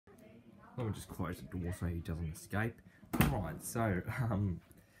Let me just close the door so he doesn't escape. Alright, so,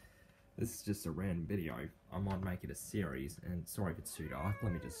 this is just a random video. I might make it a series, and sorry if it's too dark.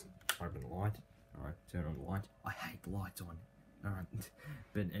 Let me just open the light. Alright, turn on the light. I hate the lights on. Alright,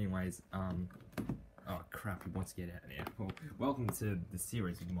 but anyways, oh crap, he wants to get out now. Well, welcome to the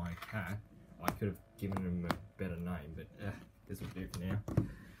series with my cat. I could have given him a better name, but this will do for now.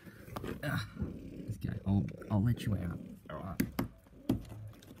 Let's go. I'll let you out. Alright.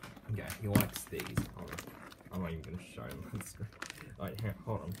 Okay, he likes these. I'm not even going to show him on the screen. Alright,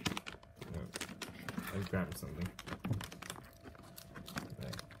 hold on. No, I'll grab something.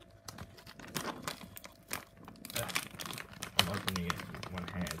 I'm opening it with one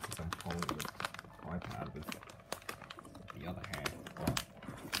hand since I'm holding the iPad with the other hand. Right.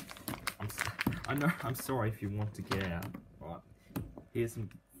 I'm sorry if you want to get out. Right. Here's some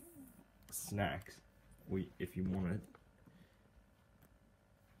snacks. If you want it.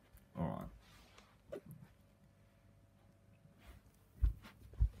 Alright.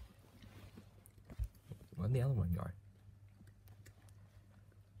 Where'd the other one go?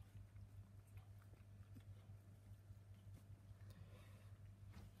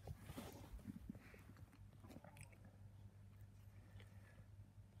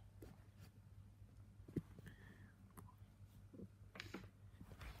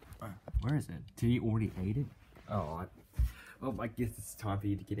 Where is it? Did he already eat it? Oh, well, I guess it's time for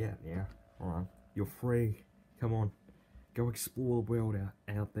you to get out now. Alright, you're free. Come on. Go explore the world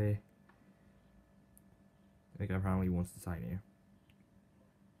out there. Okay, apparently he wants to say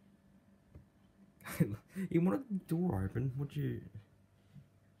now. He wanted the door open. Would you...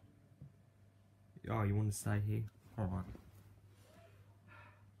 Oh, you want to stay here? Alright.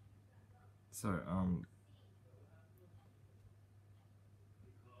 So,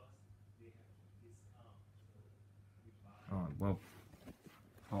 Alright, well...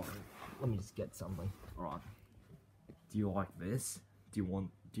 Oh, let me just get something. Alright. Do you like this? Do you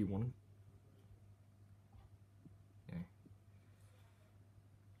want it? Okay.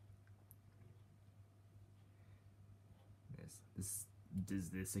 Does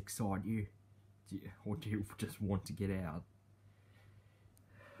this excite you? Or do you just want to get out?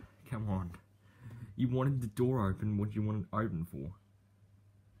 Come on. You wanted the door open, what do you want it open for?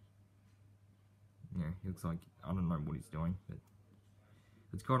 Yeah, he looks like, I don't know what he's doing, but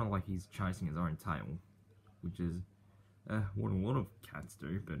it's kind of like he's chasing his own tail, which is what a lot of cats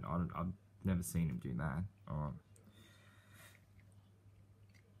do, but I've never seen him do that.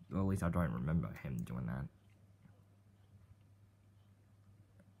 Well, at least I don't remember him doing that.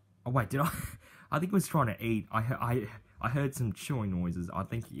 Oh wait, did I? I think he was trying to eat. I heard some chewing noises. I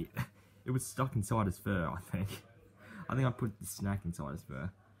think it was stuck inside his fur. I think I put the snack inside his fur.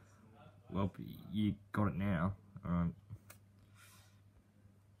 Well, you got it now.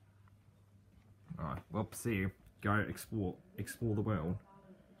 Alright, well, see you. Go explore the world.